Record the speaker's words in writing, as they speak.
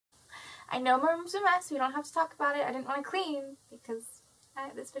I know my room's a mess. We don't have to talk about it. I didn't want to clean because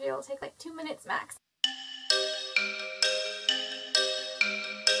this video will take like 2 minutes max.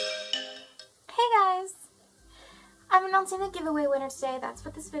 Hey guys! I'm announcing the giveaway winner today. That's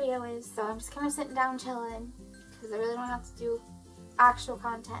what this video is. So I'm just kind of sitting down chilling because I really don't have to do actual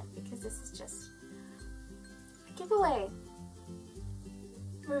content because this is just a giveaway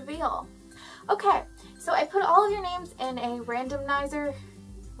reveal. Okay, so I put all of your names in a randomizer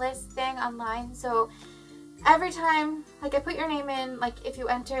list thing online. So every time, like, I put your name in, like, if you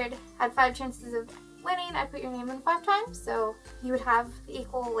entered, had 5 chances of winning, I put your name in 5 times, so you would have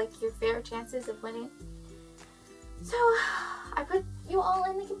equal, like, your fair chances of winning. So I put you all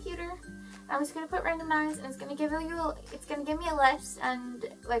in the computer. I'm just gonna put randomize, and it's gonna give me a list, and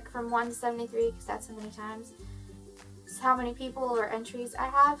like from 1 to 73, because that's how many times. It's how many people or entries I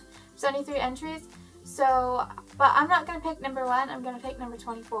have. 73 entries. So, but I'm not gonna pick number 1. I'm gonna pick number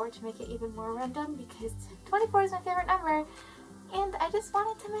 24 to make it even more random because 24 is my favorite number, and I just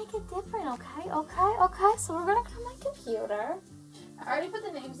wanted to make it different. Okay. So we're gonna go to my computer. I already put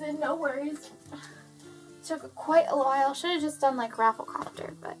the names in. No worries. Took quite a while. Should have just done like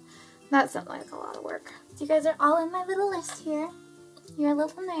Rafflecopter, but that sounded like a lot of work. So you guys are all in my little list here. Your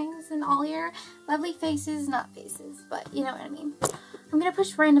little names and all your lovely faces. Not faces, but you know what I mean. I'm gonna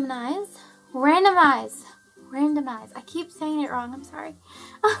push randomize. Randomize. I keep saying it wrong. I'm sorry.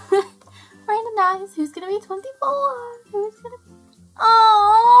 Randomize. Who's gonna be 24? Who's gonna be...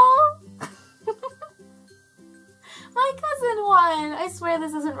 Oh! My cousin won. I swear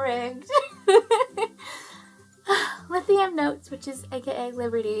this isn't rigged. Lithium Notes, which is aka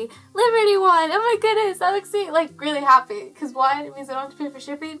Liberty. Liberty won! Oh my goodness, I'm like really happy. Because why? It means I don't have to pay for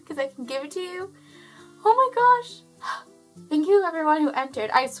shipping because I can give it to you. Oh my gosh. Thank you everyone who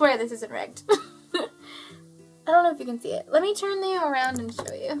entered. I swear this isn't rigged. I don't know if you can see it. Let me turn you around and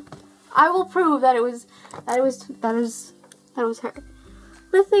show you. I will prove that it was her.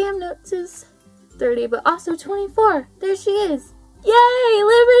 Lithium Notes is 30, but also 24. There she is. Yay!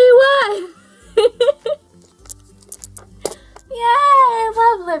 Liberty won! Yay! I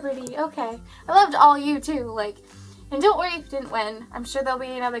love Liberty. Okay. I loved all you too. Like, and don't worry if you didn't win. I'm sure there'll be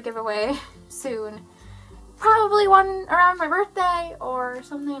another giveaway soon. Probably one around my birthday or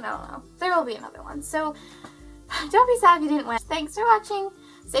something. I don't know. There will be another one. So don't be sad if you didn't win. Thanks for watching.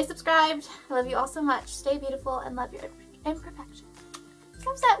 Stay subscribed. I love you all so much. Stay beautiful and love your imperfections.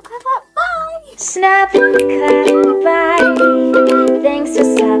 Thumbs up, clap up, bye! Snap, clap, bye. Thanks for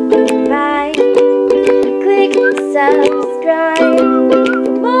stopping